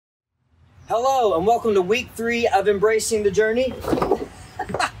Hello, and welcome to week 3 of Embracing the Journey.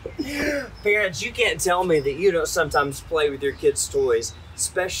 Parents, you can't tell me that you don't sometimes play with your kids' toys,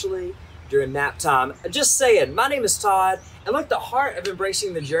 especially during nap time. Just saying, my name is Todd, and like the heart of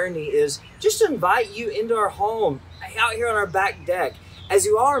Embracing the Journey is just to invite you into our home, out here on our back deck, as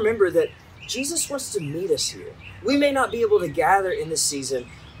you all remember that Jesus wants to meet us here. We may not be able to gather in this season,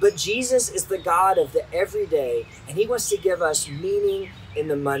 but Jesus is the God of the everyday, and he wants to give us meaning in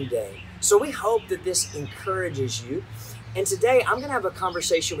the Monday. So we hope that this encourages you. And today I'm going to have a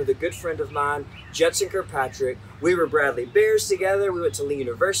conversation with a good friend of mine, Judson Kirkpatrick. We were Bradley Bears together. We went to Lee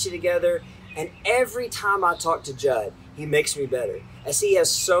University together. And every time I talk to Judd, he makes me better, as he has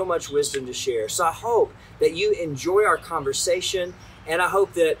so much wisdom to share. So I hope that you enjoy our conversation, and I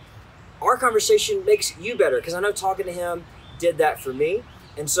hope that our conversation makes you better, because I know talking to him did that for me.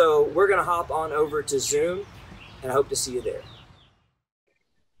 And so we're going to hop on over to Zoom, and I hope to see you there.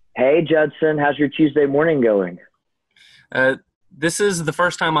 Hey, Judson, how's your Tuesday morning going? This is the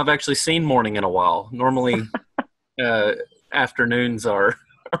first time I've actually seen morning in a while. Normally, afternoons are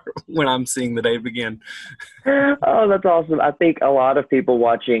when I'm seeing the day begin. Oh, that's awesome. I think a lot of people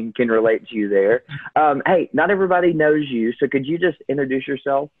watching can relate to you there. Hey, not everybody knows you, so could you just introduce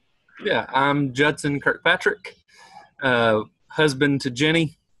yourself? Yeah, I'm Judson Kirkpatrick, husband to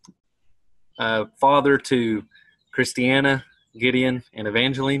Jenny, father to Christiana, Gideon, and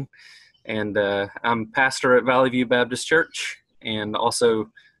Evangeline, and I'm pastor at Valley View Baptist Church, and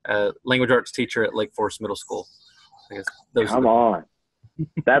also language arts teacher at Lake Forest Middle School. I guess those Come on.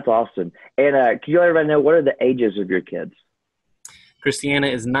 That's awesome. And can you let everybody know, what are the ages of your kids? Christiana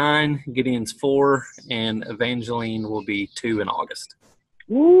is 9, Gideon's 4, and Evangeline will be 2 in August.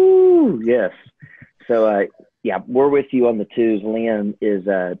 Woo, yes. So, yeah, we're with you on the 2s. Liam is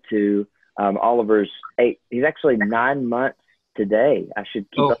 2. Oliver's 8. He's actually 9 months today. I should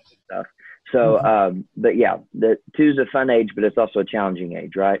keep up with stuff. So, but yeah, the 2's a fun age, but it's also a challenging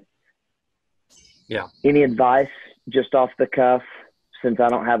age, right? Yeah. Any advice just off the cuff, since I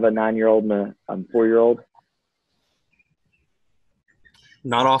don't have a 9-year-old and a 4-year-old?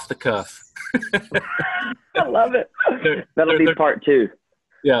 Not off the cuff. I love it. That'll be part 2.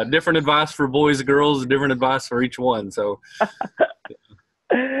 Yeah, different advice for boys and girls, different advice for each one. So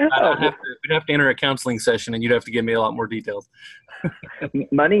we'd have to enter a counseling session, and you'd have to give me a lot more details.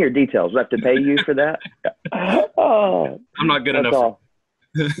 Money or details? We have to pay you for that? Oh, I'm not good enough.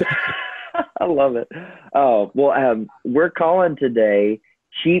 I love it. Oh, well, we're calling today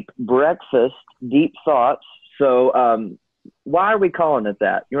Cheap Breakfast, Deep Thoughts. So why are we calling it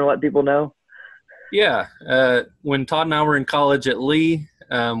that? You want to let people know? Yeah. When Todd and I were in college at Lee,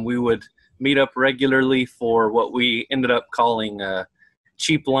 we would meet up regularly for what we ended up calling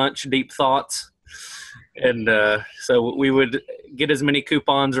cheap lunch, deep thoughts. And so we would get as many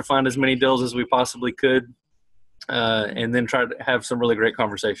coupons or find as many deals as we possibly could, and then try to have some really great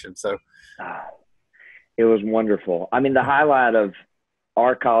conversations. So it was wonderful. I mean, the highlight of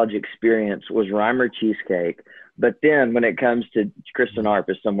our college experience was Reimer cheesecake. But then when it comes to Kristen Arp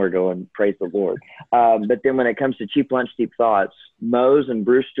is somewhere going, praise the Lord. But then when it comes to cheap lunch, deep thoughts, Moe's and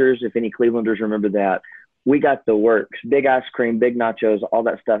Brewster's, if any Clevelanders remember that, we got the works, big ice cream, big nachos, all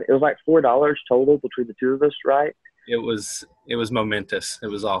that stuff. It was like $4 total between the 2 of us, right? It was momentous. It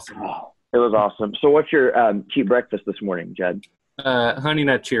was awesome. Oh, it was awesome. So what's your cheap breakfast this morning, Judd? Honey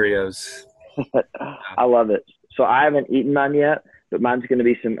Nut Cheerios. I love it. So I haven't eaten mine yet, but mine's going to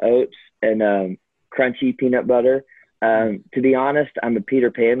be some oats and crunchy peanut butter. To be honest, I'm a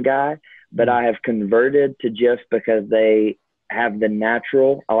Peter Pan guy, but I have converted to Jif because they have the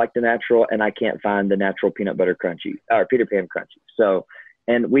natural. I like the natural, and I can't find the natural peanut butter crunchy or Peter Pan crunchy. So,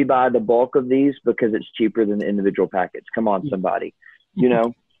 and we buy the bulk of these because it's cheaper than the individual packets. Come on, somebody, you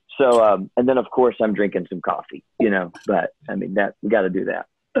know? So, and then of course I'm drinking some coffee, you know, but I mean that we got to do that.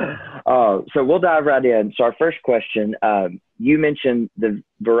 So we'll dive right in. So our first question, you mentioned the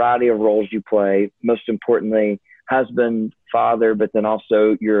variety of roles you play, most importantly, husband, father, but then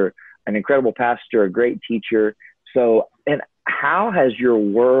also you're an incredible pastor, a great teacher. So, and how has your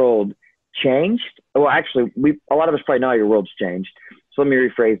world changed? Well, actually, a lot of us probably know how your world's changed. So let me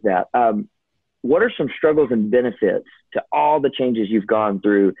rephrase that. What are some struggles and benefits to all the changes you've gone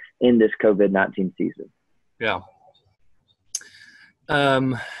through in this COVID-19 season? Yeah.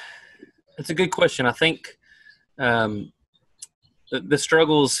 It's a good question. I think the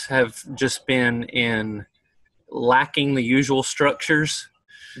struggles have just been in lacking the usual structures.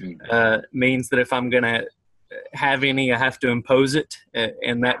 Means that if I'm going to have any, I have to impose it,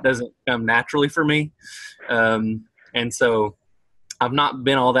 and that doesn't come naturally for me. And so I've not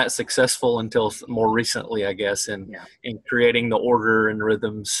been all that successful until more recently, I guess, in creating the order and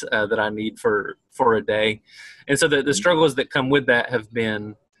rhythms that I need for a day. And so the struggles that come with that have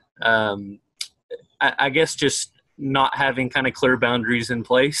been, I guess, just not having kind of clear boundaries in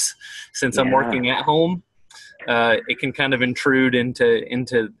place. Since I'm working at home, it can kind of intrude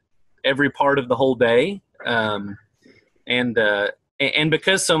into every part of the whole day. And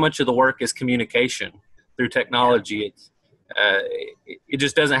because so much of the work is communication through technology, it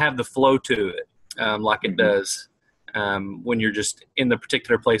just doesn't have the flow to it like it does when you're just in the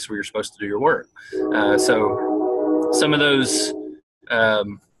particular place where you're supposed to do your work. So some of those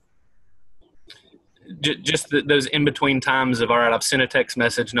those in-between times of, all right, I've sent a text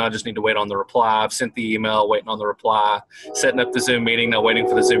message, no, I just need to wait on the reply. I've sent the email, waiting on the reply, setting up the Zoom meeting, now waiting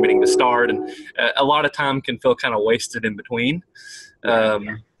for the Zoom meeting to start. And a lot of time can feel kind of wasted in between.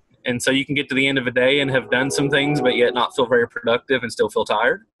 And so you can get to the end of a day and have done some things, but yet not feel very productive and still feel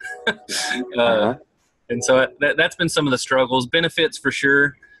tired. And so that's been some of the struggles. Benefits for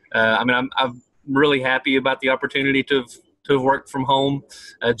sure. I mean, I'm really happy about the opportunity to have worked from home.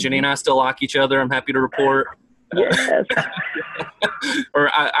 Jenny and I still like each other. I'm happy to report. Yes.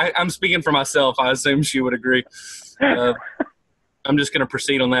 Or I'm speaking for myself. I assume she would agree. I'm just going to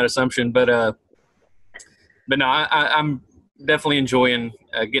proceed on that assumption. But no, I'm definitely enjoying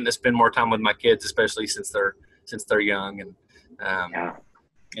getting to spend more time with my kids, especially since they're young,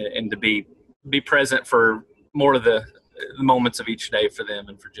 and to be present for more of the moments of each day for them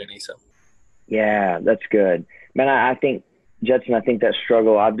and for Jenny. So. Yeah, that's good, man. I think, Judson, I think that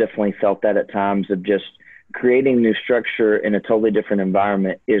struggle, I've definitely felt that at times, of just creating new structure in a totally different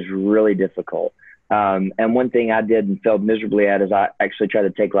environment is really difficult. And one thing I did and failed miserably at is I actually tried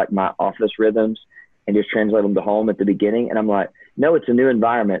to take like my office rhythms and just translate them to home at the beginning. And I'm like, no, it's a new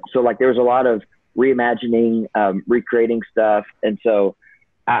environment. So like there was a lot of reimagining, recreating stuff. And so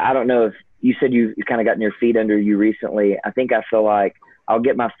I don't know if you said you kind of gotten your feet under you recently. I think I feel like I'll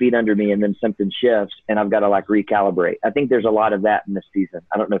get my feet under me and then something shifts and I've got to like recalibrate. I think there's a lot of that in this season.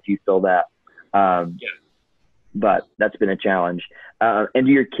 I don't know if you feel that, but that's been a challenge. And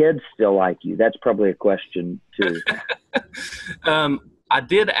do your kids still like you? That's probably a question too. I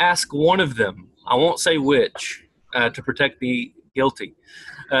did ask one of them, I won't say which, to protect the guilty.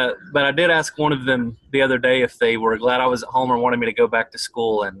 But I did ask one of them the other day if they were glad I was at home or wanted me to go back to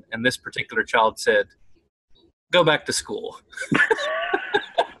school. And this particular child said, go back to school.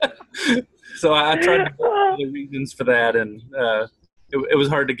 So I tried to find the reasons for that, and it was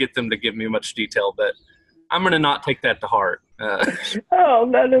hard to get them to give me much detail, but I'm going to not take that to heart. Oh,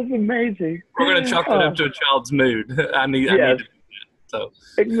 that is amazing. We're going to chalk it up to a child's mood. I need to do that. So.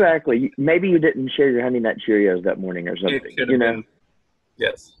 Exactly. Maybe you didn't share your Honey Nut Cheerios that morning or something. Been.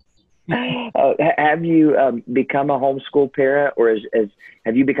 Yes. Have you become a homeschool parent, or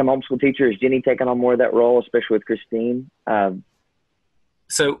have you become a homeschool teacher? Has Jenny taken on more of that role, especially with Christine?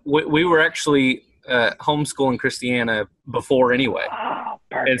 So we were actually homeschooling Christiana before anyway. Oh,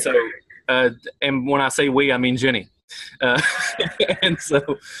 perfect. And so, and when I say we, I mean Jenny. And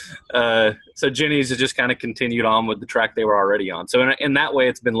so Jenny's has just kind of continued on with the track they were already on. So in that way,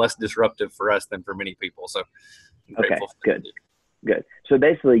 it's been less disruptive for us than for many people. So I'm grateful for that. Good. So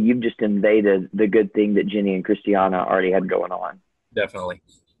basically, you've just invaded the good thing that Jenny and Christiana already had going on. Definitely.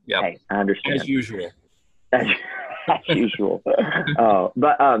 Yeah. Hey, I understand. As usual. As usual.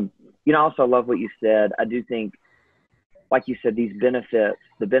 But I also love what you said. I do think, like you said, these benefits,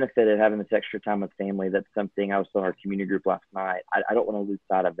 the benefit of having this extra time with family, that's something I was telling our community group last night. I don't want to lose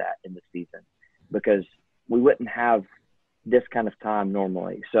sight of that in this season, because we wouldn't have this kind of time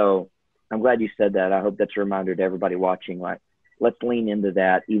normally. So I'm glad you said that. I hope that's a reminder to everybody watching, like, let's lean into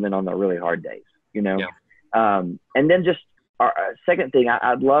that even on the really hard days, Yeah. And then just our second thing,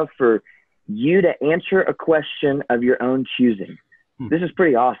 I'd love for you to answer a question of your own choosing. This is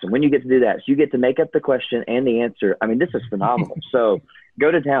pretty awesome when you get to do that. So you get to make up the question and the answer. I mean, this is phenomenal. So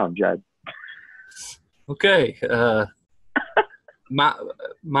go to town, Judd. Okay.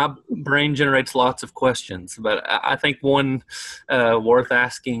 My brain generates lots of questions, but I think one worth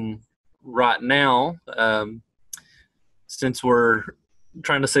asking right now, since we're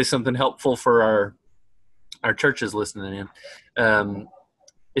trying to say something helpful for our churches listening in,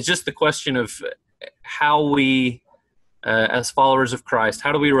 it's just the question of how we, as followers of Christ,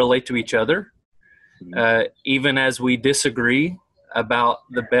 how do we relate to each other, even as we disagree about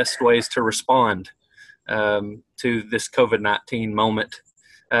the best ways to respond to this COVID-19 moment.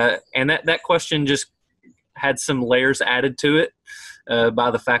 And that question just had some layers added to it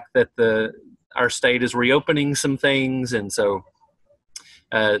by the fact that our state is reopening some things. And so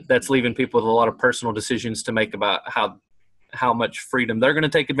that's leaving people with a lot of personal decisions to make about how much freedom they're going to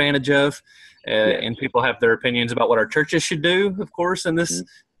take advantage of. And people have their opinions about what our churches should do, of course, in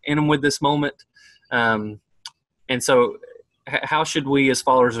and with this moment. And so how should we as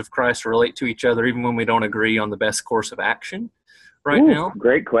followers of Christ relate to each other, even when we don't agree on the best course of action now?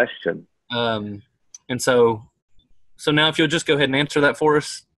 Great question. And so now if you'll just go ahead and answer that for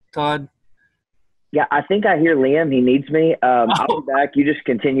us, Todd. Yeah, I think I hear Liam. He needs me. I'll be back. You just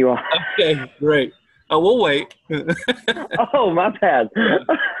continue on. Okay, great. Oh, we'll wait. Oh, my bad.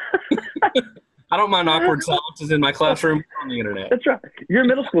 I don't mind awkward silences in my classroom or on the internet. That's right. You're a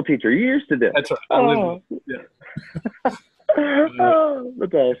middle school teacher. You're used to this. That's right. Oh,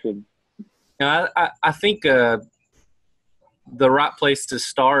 that's awesome. Now, I think the right place to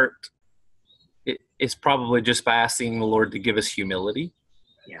start is probably just by asking the Lord to give us humility.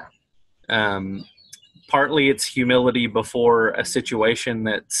 Yeah. Partly it's humility before a situation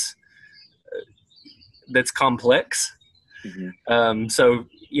that's complex. Mm-hmm. So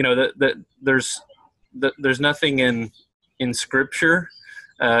there's nothing in Scripture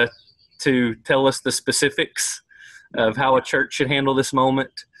to tell us the specifics of how a church should handle this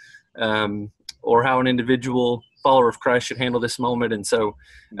moment, or how an individual follower of Christ should handle this moment. And so,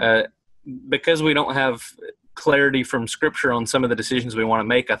 because we don't have clarity from Scripture on some of the decisions we want to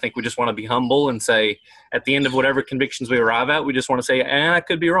make, I think we just want to be humble and say, at the end of whatever convictions we arrive at, we just want to say, I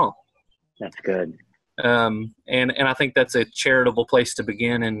could be wrong. That's good. And I think that's a charitable place to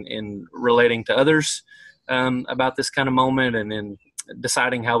begin in relating to others about this kind of moment, and in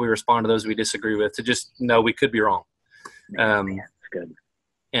deciding how we respond to those we disagree with, to just know we could be wrong. That's good.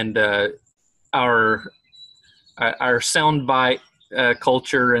 And our soundbite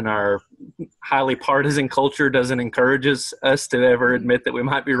culture and our highly partisan culture doesn't encourage us to ever admit that we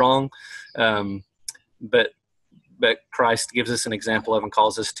might be wrong. But Christ gives us an example of and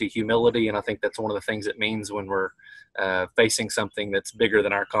calls us to humility, and I think that's one of the things it means when we're facing something that's bigger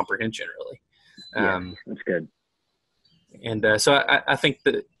than our comprehension, really. That's good. And so I think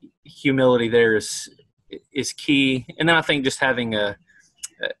that humility there is key. And then I think just having a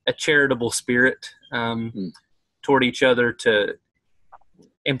charitable spirit toward each other,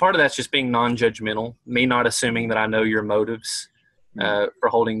 and part of that's just being non-judgmental, me not assuming that I know your motives for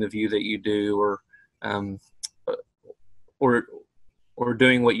holding the view that you do, or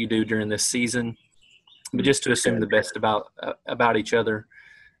doing what you do during this season, but just to assume the best about each other,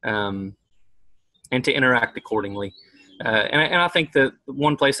 and to interact accordingly. And I think that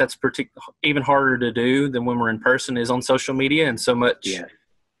one place that's even harder to do than when we're in person is on social media, and so much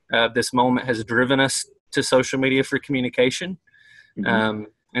this moment has driven us to social media for communication. Mm-hmm.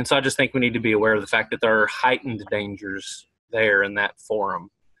 And so I just think we need to be aware of the fact that there are heightened dangers there in that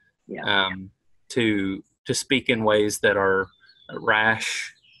forum, to speak in ways that are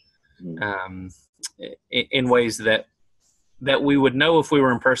rash, in ways that we would know if we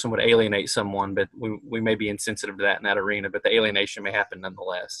were in person would alienate someone, but we may be insensitive to that in that arena, but the alienation may happen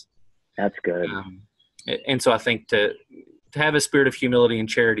nonetheless. That's good. And so I think to have a spirit of humility and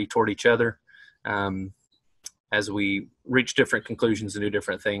charity toward each other, as we reach different conclusions and do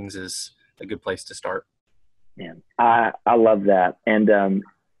different things, is a good place to start. Yeah, I love that. And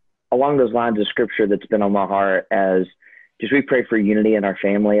along those lines of Scripture that's been on my heart, as just we pray for unity in our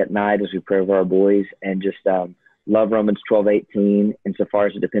family at night as we pray for our boys, and just love Romans 12:18, insofar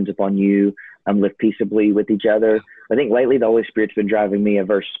as it depends upon you, live peaceably with each other. I think lately the Holy Spirit's been driving me a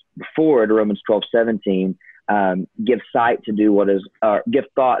verse before to Romans 12:17, give thought to do what is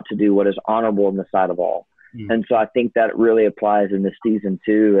honorable in the sight of all. Mm-hmm. And so I think that really applies in this season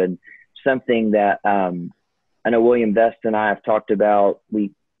too. And something that I know William Vest and I have talked about,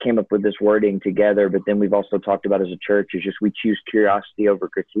 we came up with this wording together, but then we've also talked about as a church, is just we choose curiosity over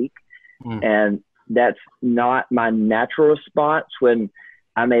critique. Mm. And that's not my natural response when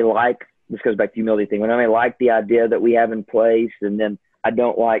I may like, this goes back to the humility thing, when I may like the idea that we have in place and then I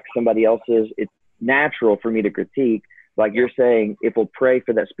don't like somebody else's, it's natural for me to critique. Like you're saying, if we'll pray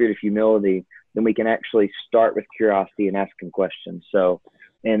for that spirit of humility, then we can actually start with curiosity and asking questions. So,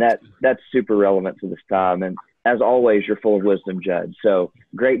 and that's super relevant to this time. And as always, you're full of wisdom, Judge. So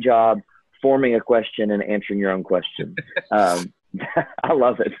great job forming a question and answering your own question. I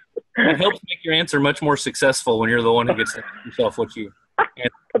love it. It helps make your answer much more successful when you're the one who gets to ask yourself what you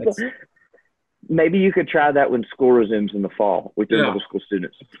answer. Maybe you could try that when school resumes in the fall with your middle school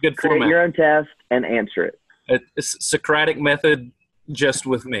students. Good Create format. Your own test and answer it. It's Socratic method, just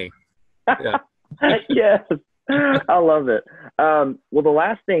with me. Yeah. Yes, I love it. Well, the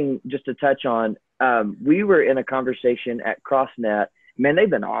last thing just to touch on, we were in a conversation at CrossNet. Man, they've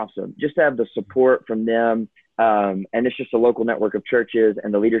been awesome. Just to have the support from them, and it's just a local network of churches,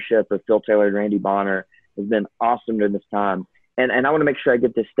 and the leadership of Phil Taylor and Randy Bonner has been awesome during this time. And I want to make sure I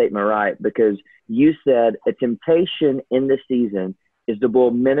get this statement right, because you said a temptation in this season is to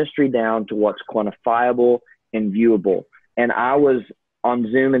boil ministry down to what's quantifiable and viewable. And I was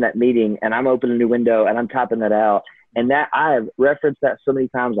on Zoom in that meeting, and I'm opening a new window and I'm typing that out. And that I have referenced that so many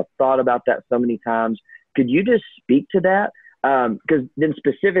times. I've thought about that so many times. Could you just speak to that? Because then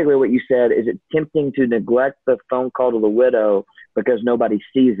specifically what you said is, it's tempting to neglect the phone call to the widow because nobody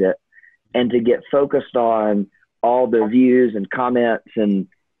sees it, and to get focused on all the views and comments and,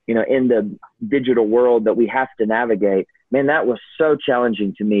 you know, in the digital world that we have to navigate. Man, that was so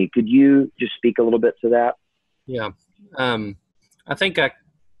challenging to me. Could you just speak a little bit to that? Yeah. I think I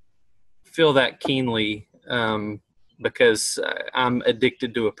feel that keenly because I'm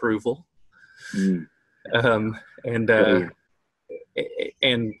addicted to approval. And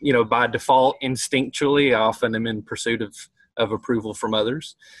you know, by default, instinctually, I often am in pursuit of approval from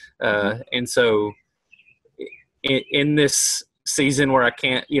others. And so in this season where I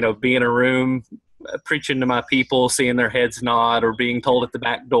can't, you know, be in a room preaching to my people, seeing their heads nod, or being told at the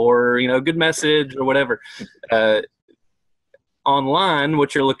back door, you know, good message or whatever, online,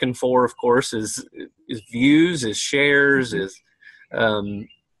 what you're looking for, of course, is views, is shares, is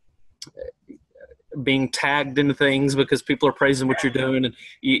being tagged into things because people are praising what you're doing, and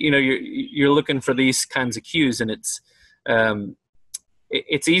you know, you're looking for these kinds of cues. And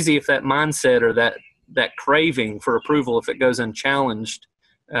it's easy if that mindset or that craving for approval, if it goes unchallenged,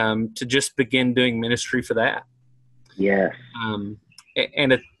 to just begin doing ministry for that. Yes.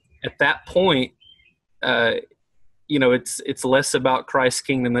 And at that point, you know, it's less about Christ's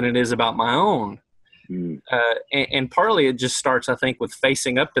kingdom than it is about my own. And partly it just starts, I think, with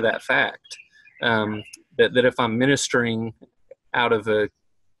facing up to that fact, that if I'm ministering out of a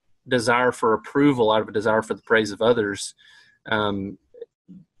desire for approval, out of a desire for the praise of others,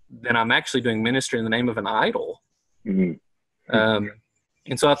 then I'm actually doing ministry in the name of an idol.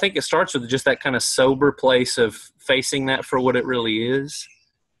 And so I think it starts with just that kind of sober place of facing that for what it really is.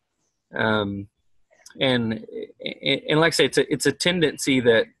 And like I say, it's a tendency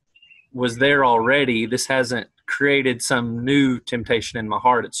that was there already. This hasn't created some new temptation in my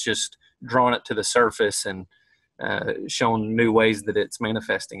heart. It's just drawn it to the surface and shown new ways that it's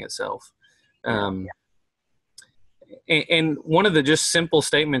manifesting itself. And one of the just simple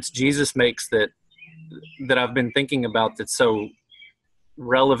statements Jesus makes that I've been thinking about that's so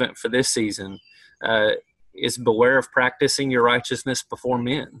relevant for this season is, beware of practicing your righteousness before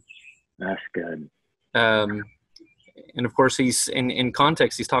men. That's good. And of course, he's in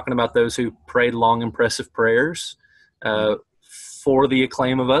context, he's talking about those who prayed long, impressive prayers for the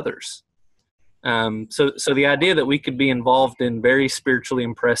acclaim of others. So the idea that we could be involved in very spiritually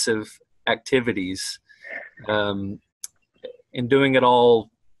impressive activities, and doing it all,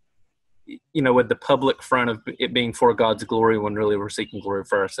 you know, with the public front of it being for God's glory, when really we're seeking glory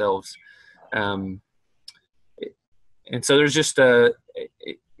for ourselves. And so there's just a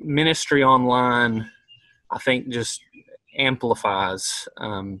ministry online, I think, just amplifies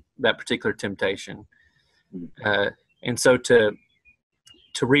that particular temptation. And so to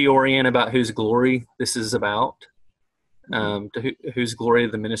reorient about whose glory this is about, to whose glory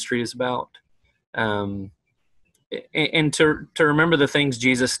the ministry is about, and to remember the things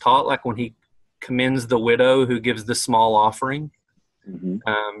Jesus taught, like when he commends the widow who gives the small offering,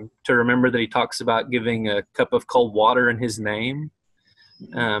 to remember that he talks about giving a cup of cold water in his name,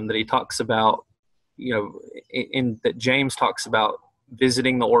 that he talks about, you know, that James talks about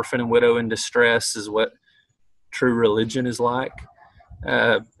visiting the orphan and widow in distress is what true religion is like.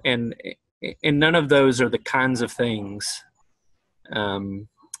 And none of those are the kinds of things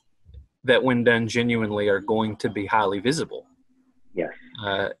that, when done genuinely, are going to be highly visible. Yes.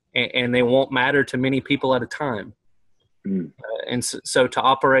 And they won't matter to many people at a time. And so to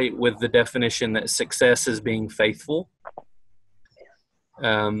operate with the definition that success is being faithful,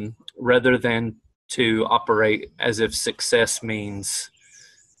 rather than to operate as if success means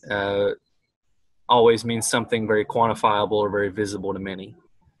always means something very quantifiable or very visible to many.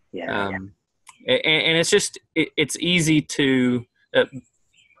 And it's just it's easy to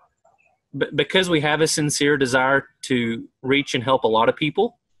because we have a sincere desire to reach and help a lot of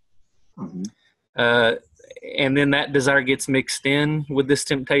people, and then that desire gets mixed in with this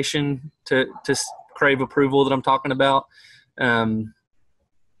temptation to crave approval that I'm talking about.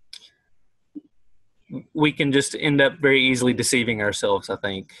 We can just end up very easily deceiving ourselves, I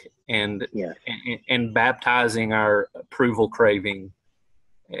think, and baptizing our approval craving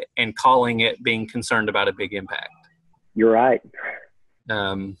and calling it being concerned about a big impact. You're right.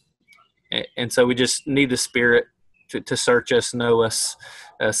 And so we just need the Spirit to search us, know us,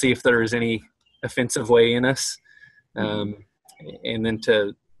 see if there is any offensive way in us. And then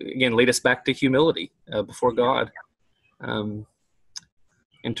to, again, lead us back to humility before God. And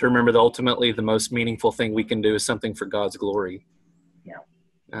to remember that ultimately the most meaningful thing we can do is something for God's glory.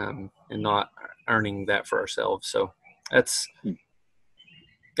 And not earning that for ourselves. So that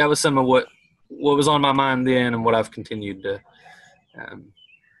was some of what was on my mind then and what I've continued to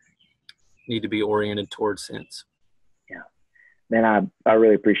need to be oriented towards since. Yeah. Man, I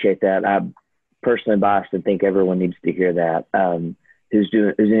really appreciate that. I'm personally biased and think everyone needs to hear that, who's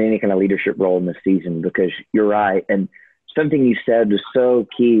in any kind of leadership role in this season, because you're right. And something you said was so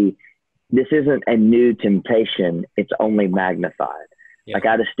key. This isn't a new temptation. It's only magnified. Yeah. Like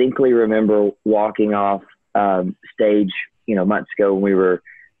I distinctly remember walking off stage, months ago when we were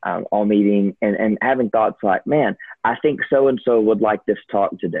all meeting and having thoughts like, man, I think so-and-so would like this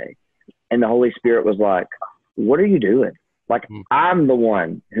talk today. And the Holy Spirit was like, what are you doing? Like, I'm the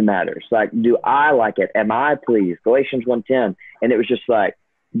one who matters. Like, do I like it? Am I pleased? Galatians 1:10. And it was just like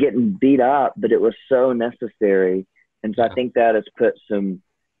getting beat up, but it was so necessary. And so I think that has put some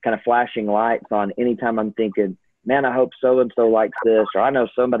kind of flashing lights on anytime I'm thinking, man, I hope so-and-so likes this, or I know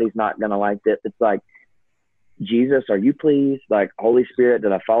somebody's not going to like this. It's like, Jesus, are you pleased? Like, Holy Spirit,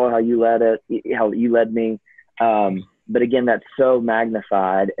 did I follow how you led me? But again, that's so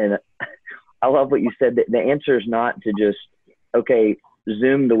magnified. And I love what you said, that the answer is not to just, okay,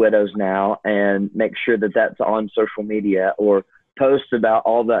 Zoom the widows now and make sure that that's on social media or post about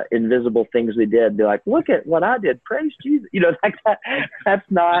all the invisible things we did. Be like, look at what I did. Praise Jesus. Like that's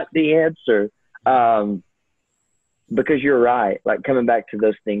not the answer. Because you're right. Like coming back to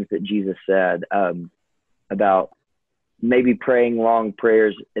those things that Jesus said, about maybe praying long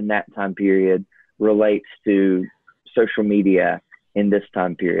prayers in that time period relates to social media in this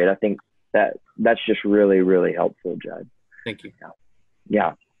time period. I think that's just really, really helpful, Judd. Thank you.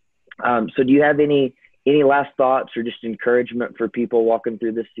 Yeah. So do you have any last thoughts or just encouragement for people walking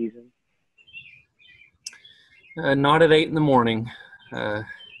through this season? Not at 8 a.m.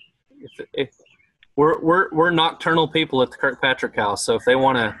 If we're nocturnal people at the Kirkpatrick house. So if they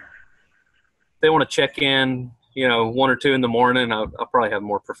want to check in, 1 or 2 in the morning, I'll probably have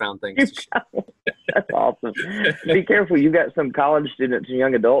more profound things to share. That's awesome. Be careful. You got some college students and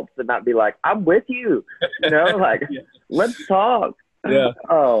young adults that might be like, I'm with you, let's talk. Yeah.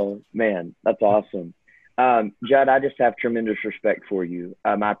 Oh man, that's awesome. Judd, I just have tremendous respect for you.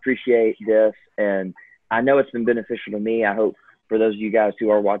 I appreciate this, and I know it's been beneficial to me. I hope for those of you guys who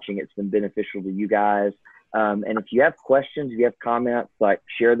are watching, it's been beneficial to you guys. And if you have questions, if you have comments, like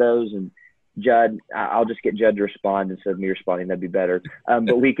share those. And Judd, I'll just get Judd to respond instead of me responding. That'd be better.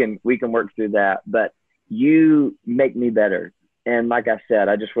 But we can work through that. But you make me better. And like I said,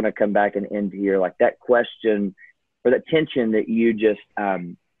 I just want to come back and end here. Like that question or that tension that you just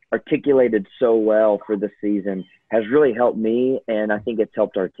articulated so well for this season has really helped me. And I think it's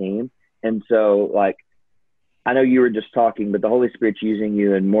helped our team. And so like, I know you were just talking, but the Holy Spirit's using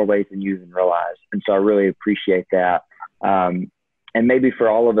you in more ways than you even realize. And so I really appreciate that. And maybe for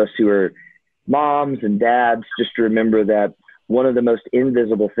all of us who are moms and dads, just to remember that one of the most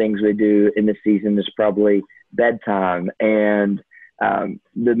invisible things we do in this season is probably bedtime and the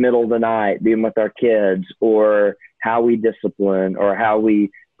middle of the night, being with our kids, or how we discipline or how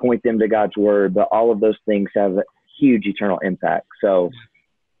we point them to God's word. But all of those things have a huge eternal impact. So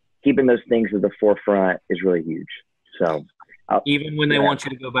keeping those things at the forefront is really huge. So even when they want you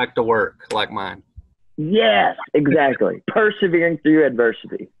to go back to work, like mine. Yes, exactly. Persevering through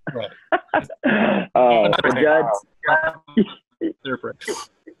adversity. Right. Judd.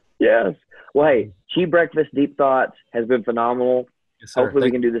 Yes. Well, hey, Cheap Breakfast Deep Thoughts has been phenomenal. Yes, sir. Hopefully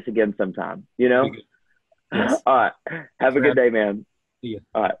we can do this again sometime, Yes. All right. Have a good day, man. See ya.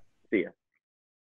 All right. See ya.